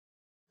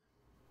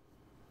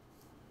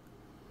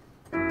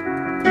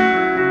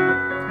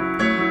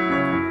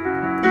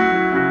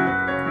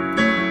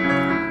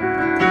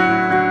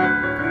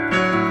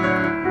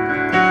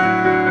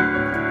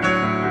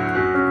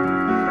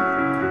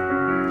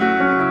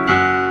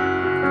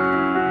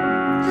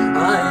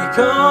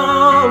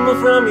come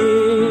from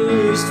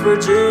East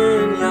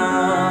Virginia,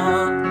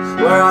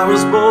 where I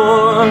was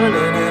born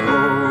in an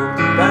old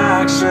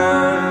back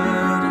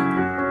shed.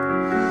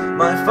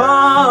 My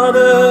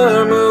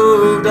father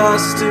moved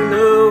us to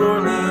New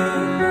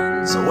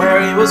Orleans,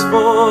 where he was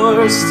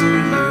forced to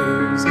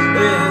use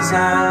his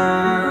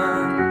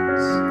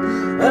hands.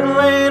 And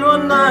late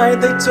one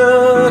night they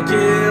took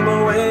him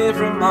away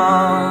from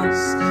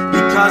us,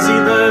 because he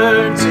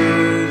learned to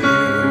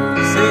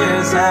use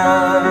his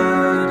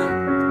head.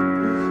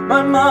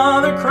 My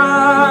mother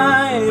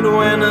cried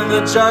when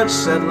the judge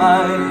said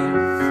life.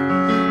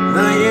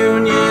 The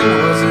Union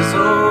was his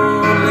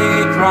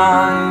only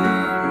crime.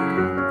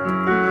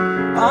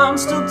 I'm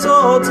still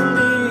told to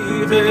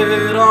leave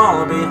it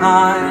all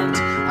behind.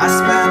 I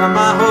spent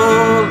my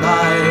whole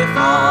life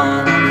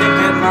on a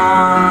picket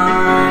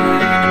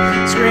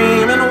line,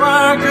 screaming,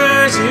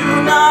 workers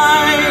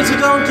unite,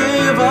 don't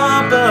give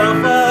up the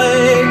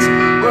fight.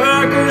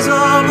 Workers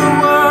of the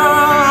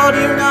world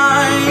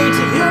unite,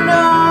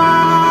 unite.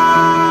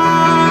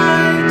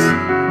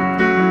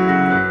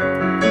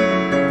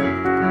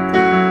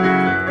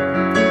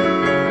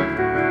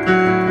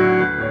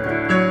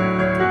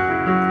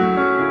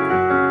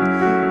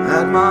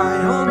 At my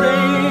old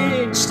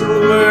age, still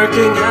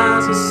working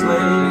as a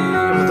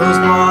slave, those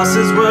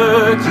bosses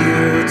work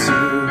you to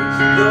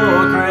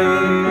your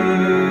grave.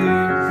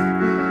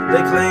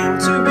 They claim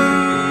to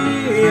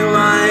be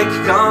like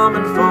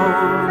common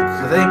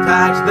folk. They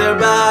packed their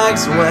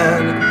bags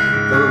when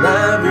the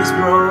levees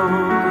broke.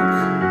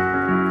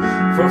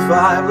 For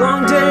 5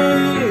 long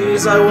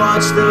days I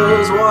watched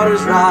those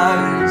waters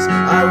rise.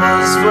 I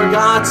was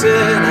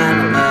forgotten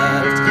and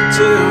left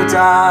to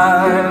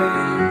die.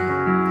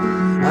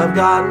 I've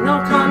got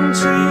no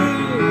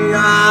country,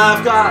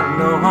 I've got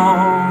no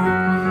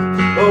home,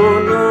 oh,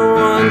 no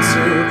one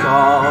to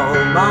call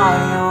my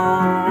own.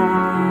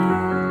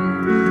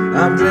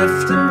 I'm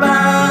drifting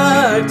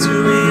back to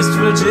East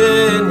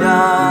Virginia,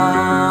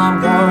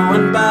 I'm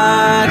going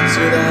back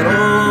to that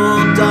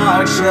old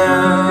dark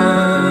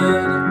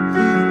shed.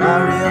 I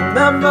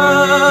remember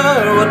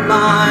what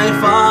my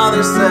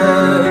father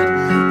said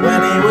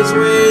when he was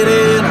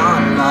waiting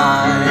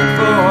online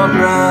for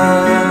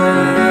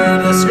bread.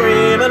 A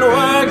scream